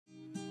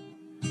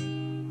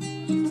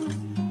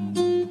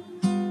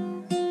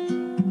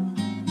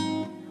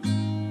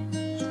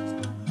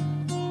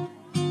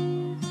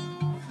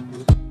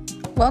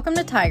Welcome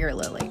to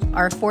Tigerlily,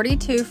 our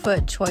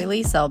 42-foot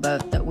Choily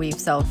sailboat that we've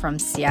sailed from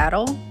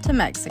Seattle to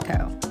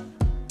Mexico.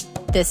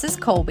 This is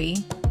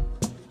Colby,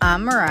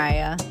 I'm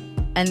Mariah,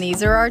 and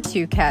these are our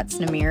two cats,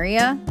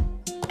 Namiria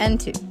and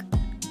Took.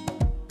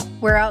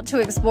 We're out to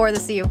explore the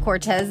Sea of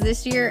Cortez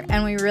this year,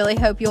 and we really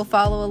hope you'll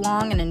follow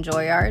along and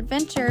enjoy our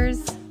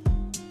adventures.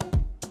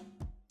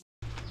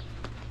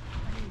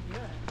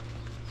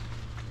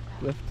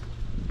 Lift.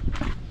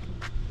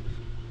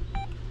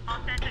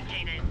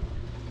 Authenticated.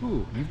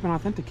 Ooh, you've been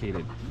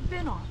authenticated.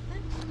 Been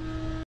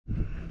authenticated.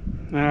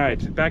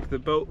 Alright, back to the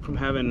boat from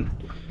having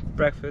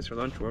breakfast or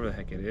lunch, whatever the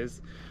heck it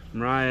is.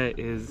 Mariah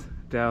is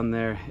down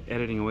there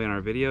editing away on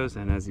our videos,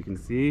 and as you can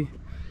see,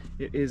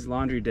 it is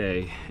laundry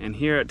day. And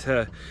here at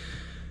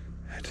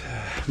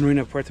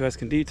Marina Puerto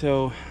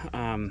Escondido,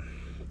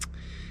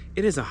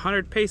 it is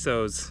 100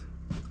 pesos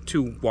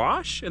to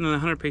wash and then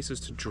 100 pesos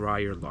to dry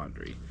your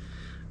laundry.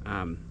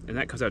 And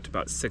that comes out to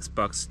about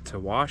 $6 to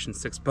wash and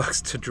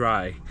 $6 to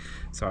dry.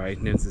 Sorry,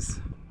 Nins is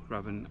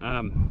rubbing.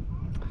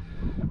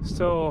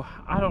 So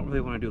I don't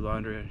really want to do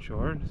laundry on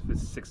shore if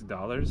it's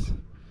 $6.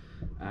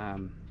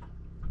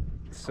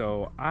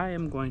 So I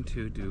am going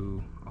to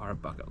do our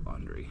bucket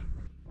laundry.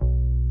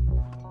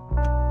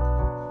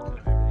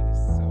 Everything is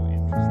so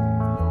interesting.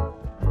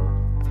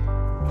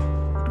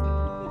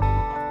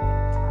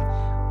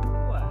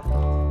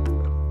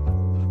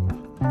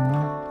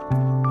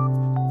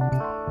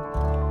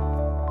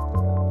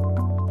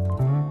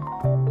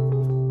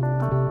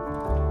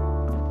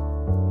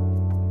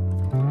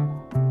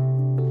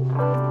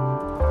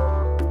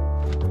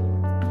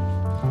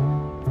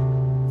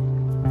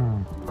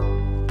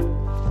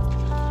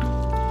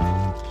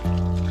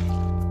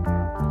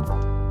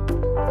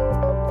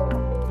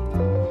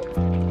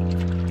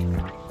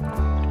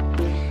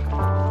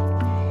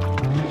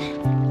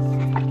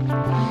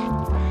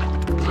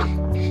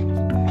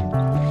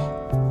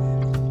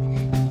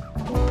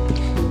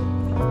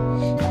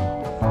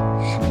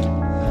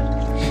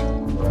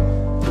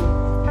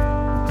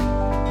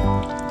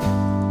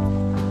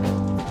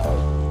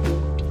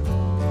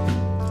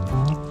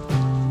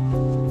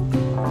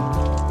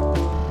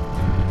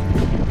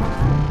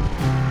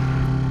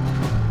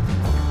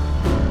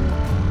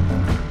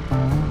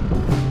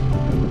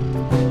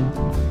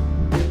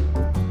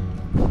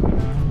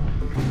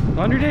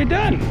 Laundry day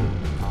done!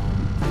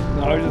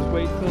 Now I just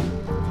wait till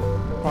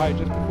probably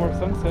just before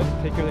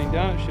sunset, take everything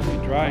down. It should be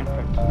dry. In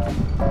fact, most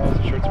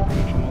of the shirts are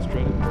pretty much almost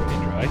ready to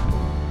dry.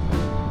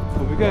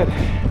 We'll be good.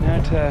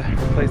 Now to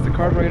replace the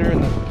carburetor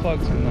and the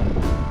plugs from the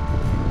outboard.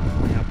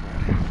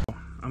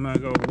 I'm gonna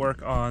go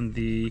work on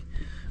the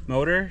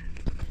motor.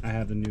 I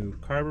have the new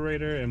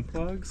carburetor and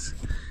plugs,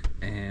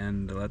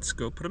 and let's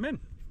go put them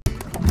in.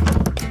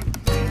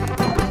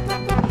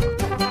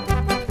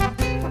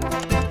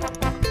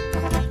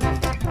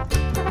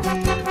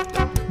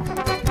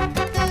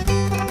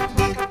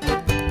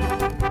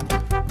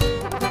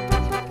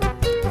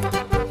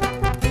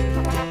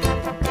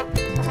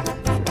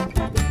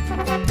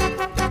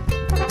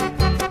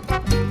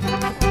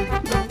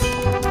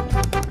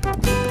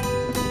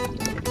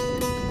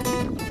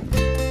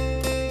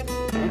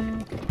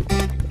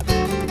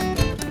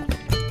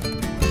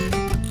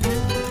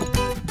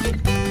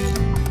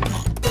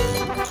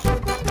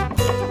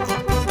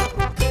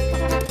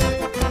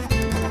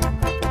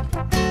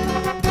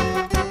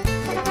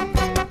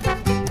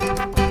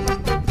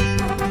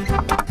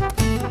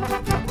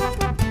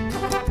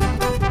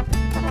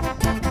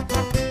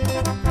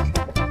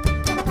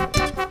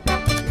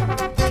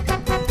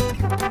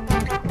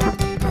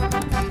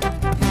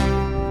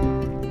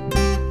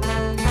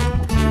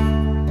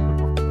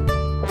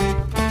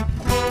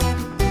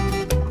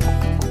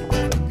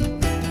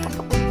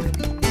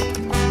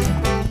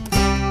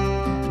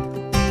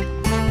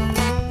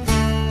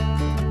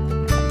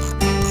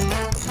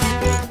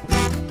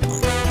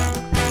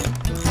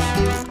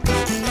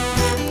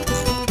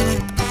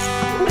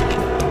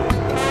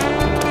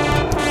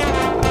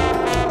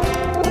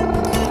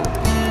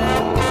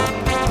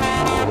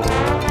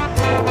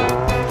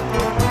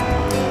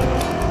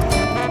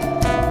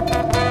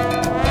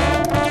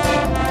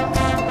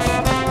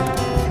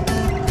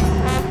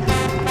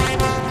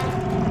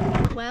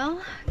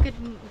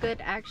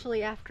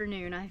 Actually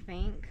afternoon, I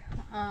think.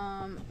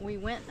 We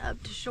went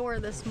up to shore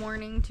this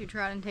morning to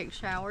try and take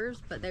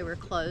showers, but they were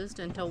closed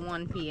until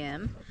 1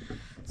 p.m.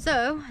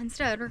 So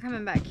instead we're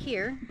coming back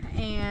here,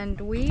 and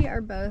we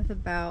are both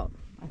about,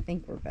 I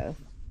think we're both,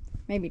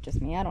 maybe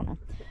just me, I don't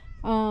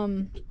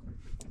know.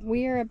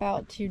 We are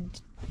about to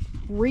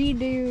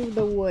redo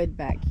the wood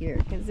back here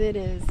because it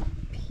is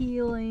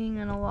peeling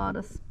in a lot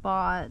of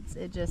spots.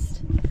 It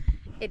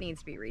needs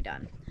to be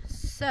redone.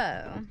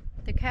 So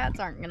the cats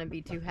aren't going to be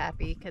too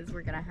happy because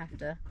we're going to have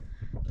to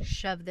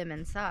shove them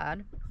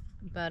inside.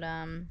 But,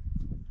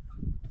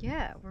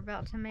 yeah, we're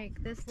about to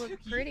make this look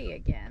pretty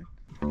again.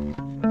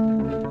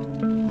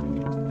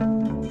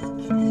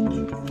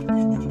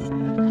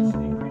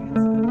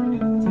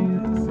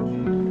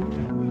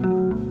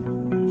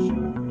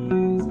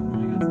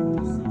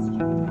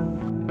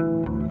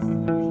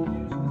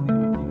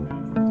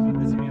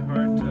 It's gonna be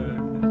hard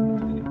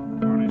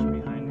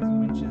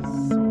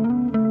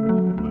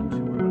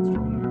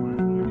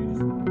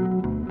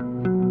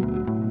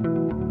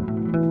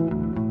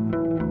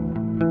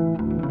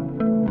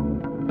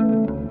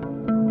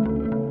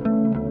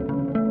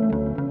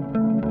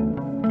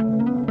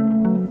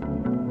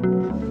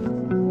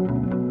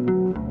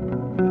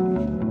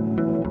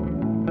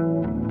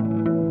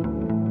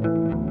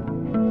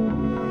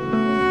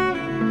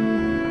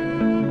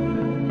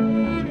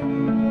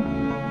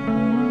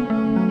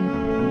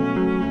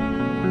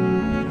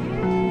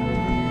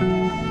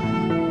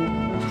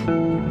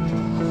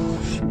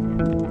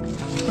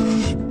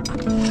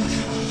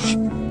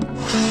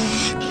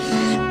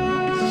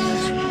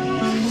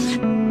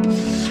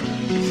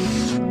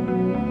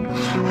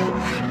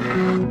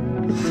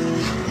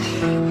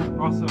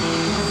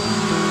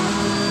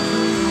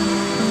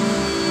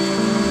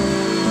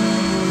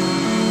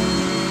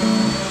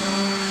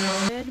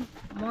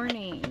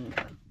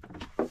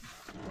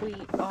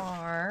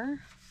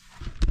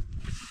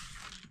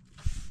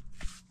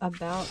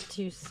about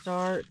to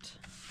start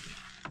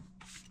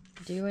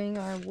doing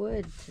our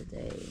wood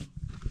today.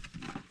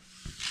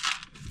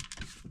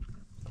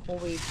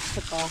 We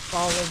took off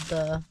all of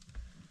the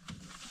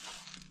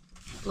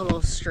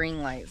little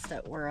string lights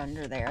that were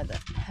under there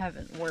that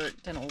haven't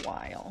worked in a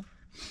while.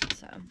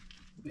 So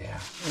yeah.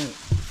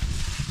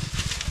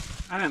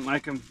 I didn't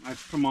like them. I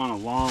put them on a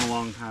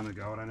long time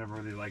ago, and I never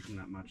really liked them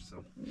that much.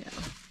 So yeah,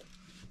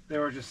 they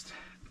were just.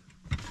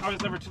 I was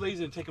never too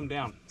lazy to take them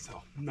down.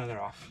 So now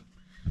they're off.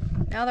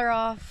 Now they're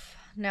off.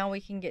 Now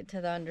we can get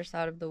to the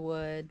underside of the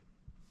wood.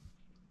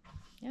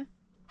 Yeah.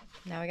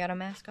 Now we got to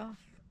mask off.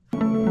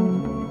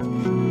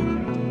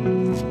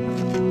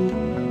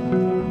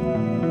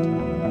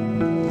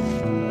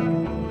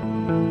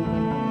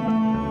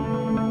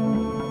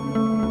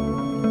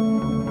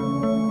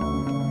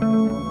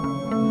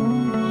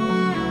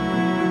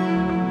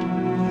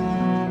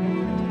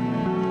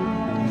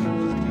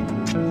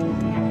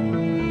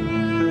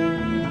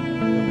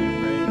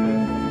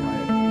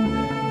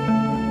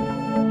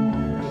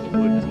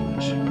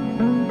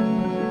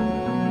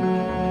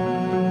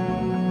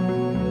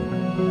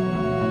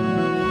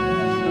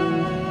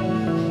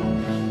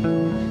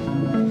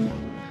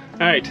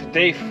 Alright,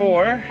 day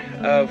 4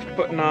 of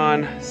putting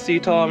on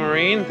Sea-Tall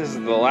Marine. This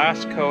is the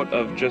last coat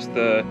of just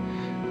the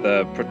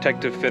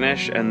protective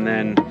finish, and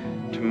then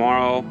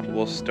tomorrow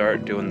we'll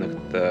start doing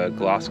the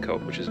gloss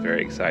coat, which is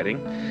very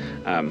exciting.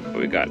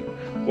 We got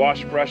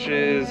wash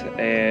brushes,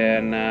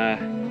 and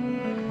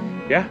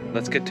yeah,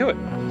 let's get to it.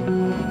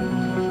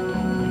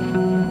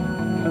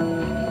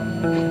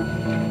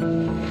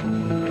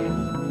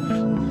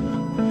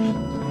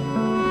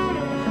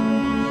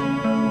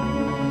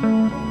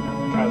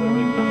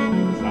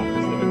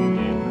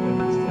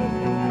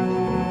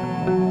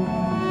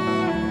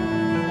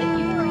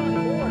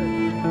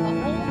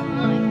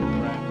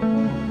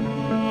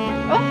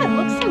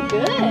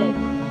 Good.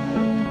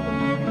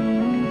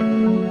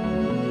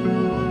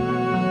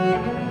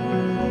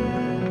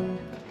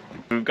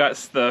 We've got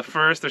the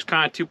first, there's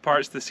kind of two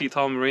parts to the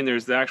Sea-Tall Marine.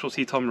 There's the actual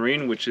Sea-Tall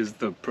Marine, which is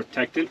the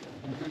protectant,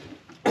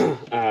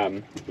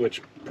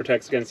 which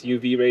protects against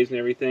UV rays and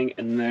everything.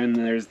 And then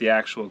there's the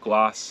actual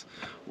gloss,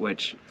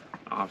 which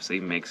obviously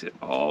makes it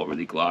all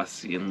really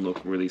glossy and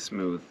look really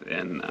smooth.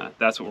 And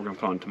that's what we're gonna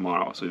put on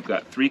tomorrow. So we've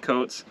got 3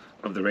 coats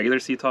of the regular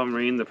Sea-Tall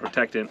Marine, the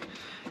protectant,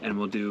 and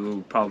we'll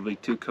do probably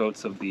 2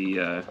 coats of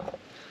the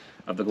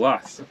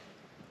gloss.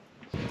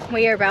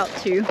 We are about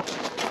to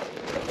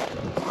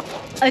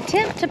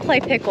attempt to play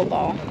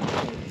pickleball.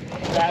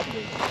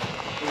 Badly.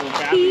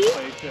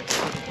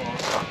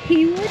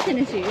 He wore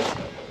tennis shoes.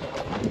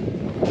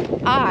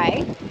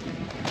 I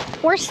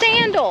wore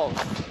sandals.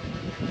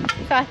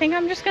 So I think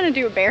I'm just gonna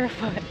do a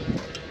barefoot.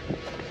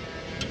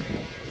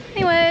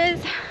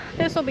 Anyways,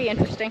 this will be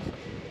interesting.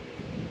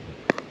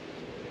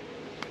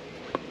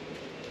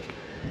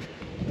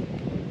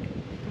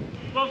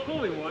 Well, cool,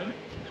 we won.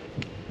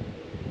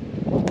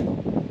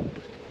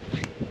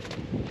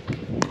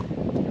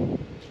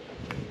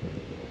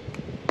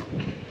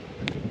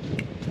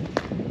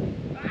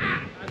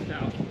 Ah, that's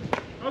out.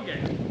 Okay.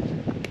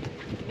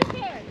 Who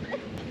cares?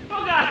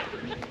 Oh God!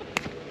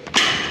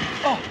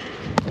 Oh.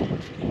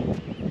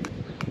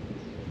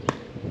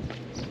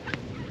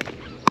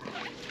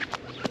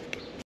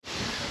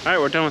 All right,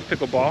 we're done with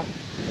pickleball.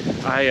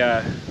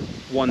 I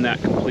won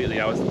that completely.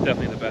 I was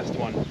definitely the best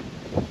one.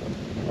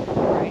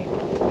 Right.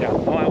 Yeah,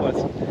 well, I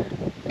was,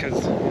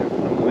 because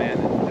I'm the man,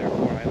 and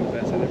therefore I'm the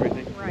best at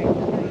everything. Right.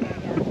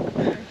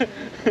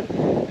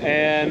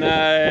 And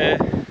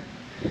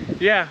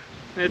yeah,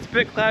 it's a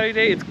bit cloudy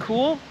today. It's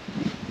cool,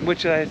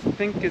 which I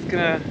think is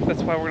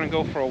that's why we're gonna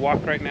go for a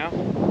walk right now.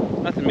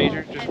 Nothing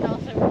major. Just, and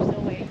also we're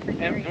still waiting for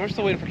Carrie. And we're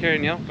still waiting for Carrie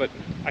and Neil, but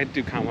I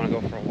do kind of want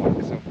to go for a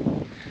walk, so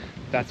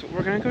that's what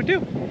we're gonna go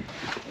do.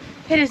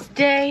 It is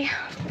day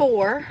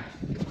 4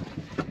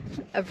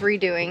 of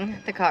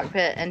redoing the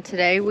cockpit, and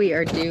today we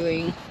are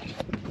doing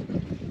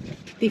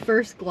the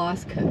first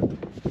gloss coat.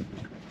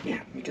 Yeah,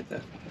 let me get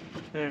that.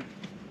 There.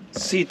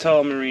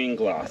 Sea-Tall Marine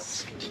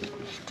gloss.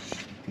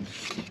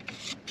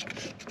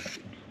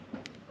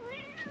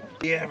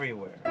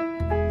 Everywhere.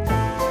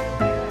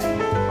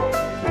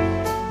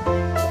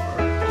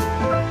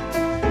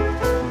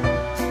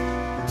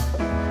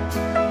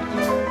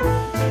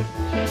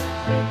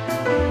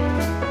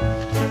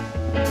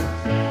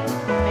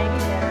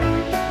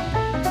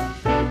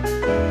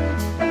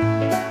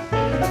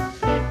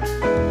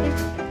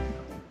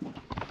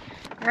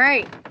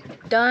 Alright,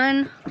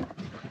 done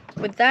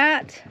with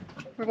that.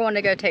 We're going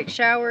to go take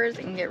showers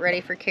and get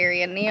ready for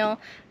Carrie and Neil.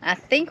 I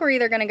think we're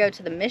either going to go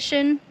to the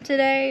Mission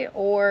today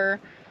or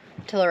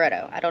to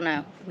Loretto. I don't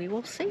know. We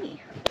will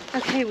see.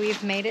 Okay,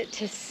 we've made it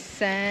to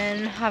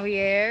San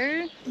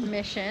Javier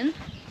Mission.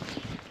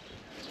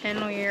 And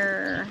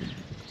we're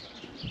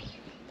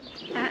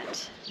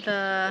at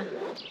the,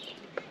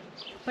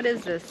 what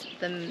is this?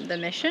 The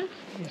Mission?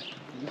 Yeah.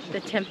 The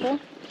temple?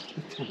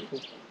 The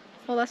temple.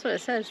 Well, that's what it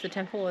says. The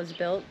temple was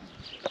built.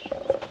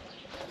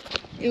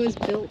 It was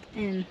built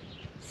in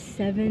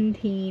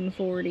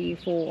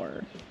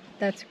 1744.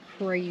 That's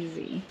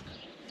crazy.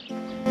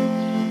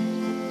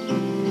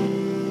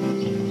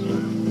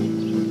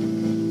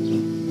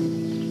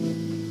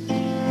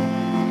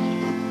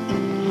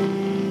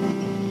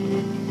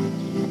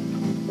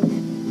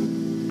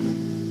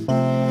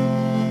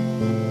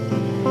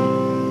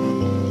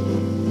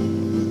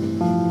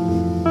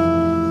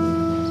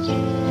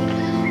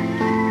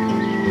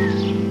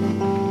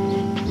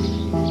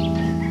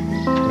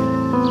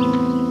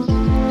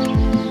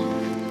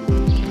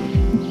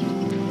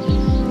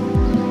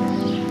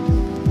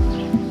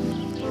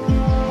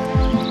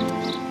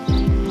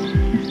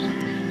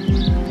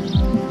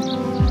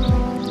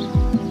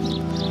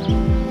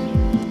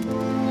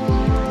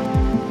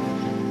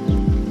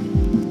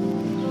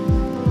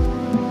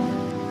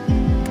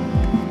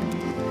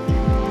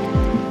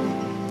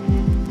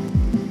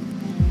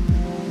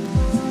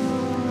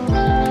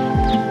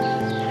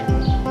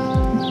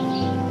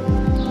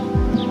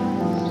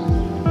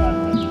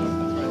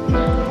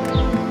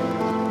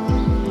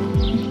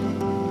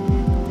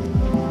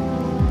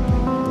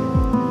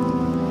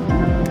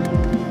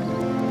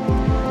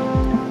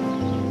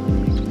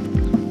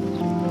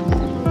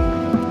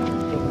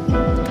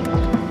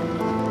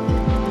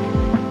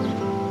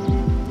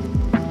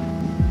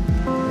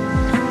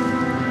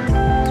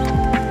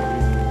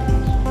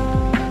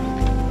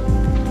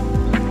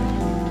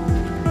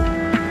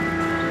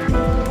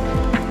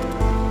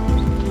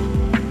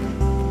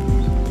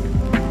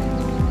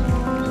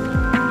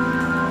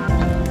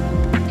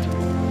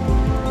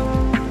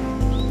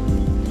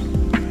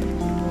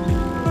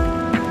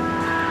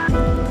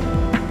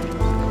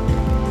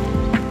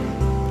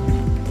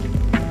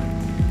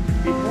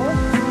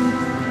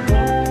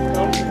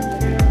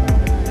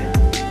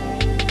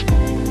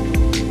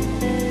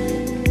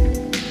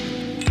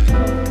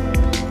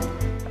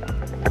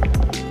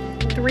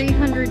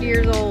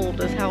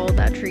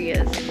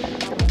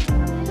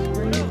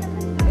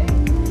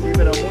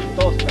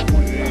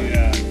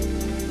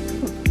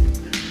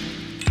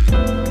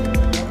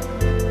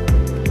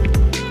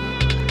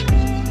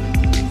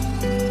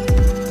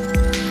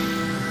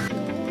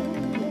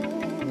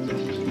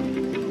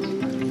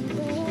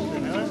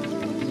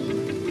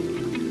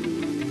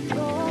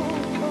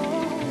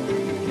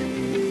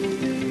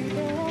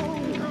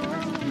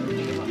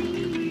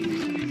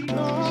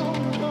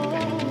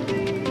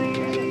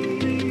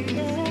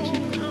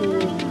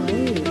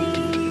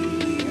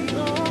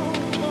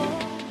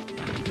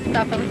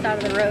 stop on the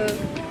side of the road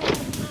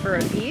for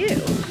a view.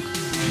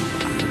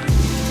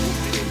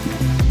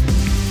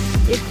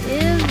 It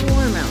is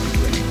warm out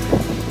here.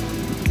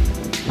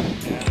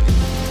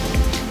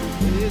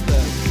 It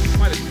is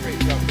quite a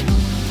straight route.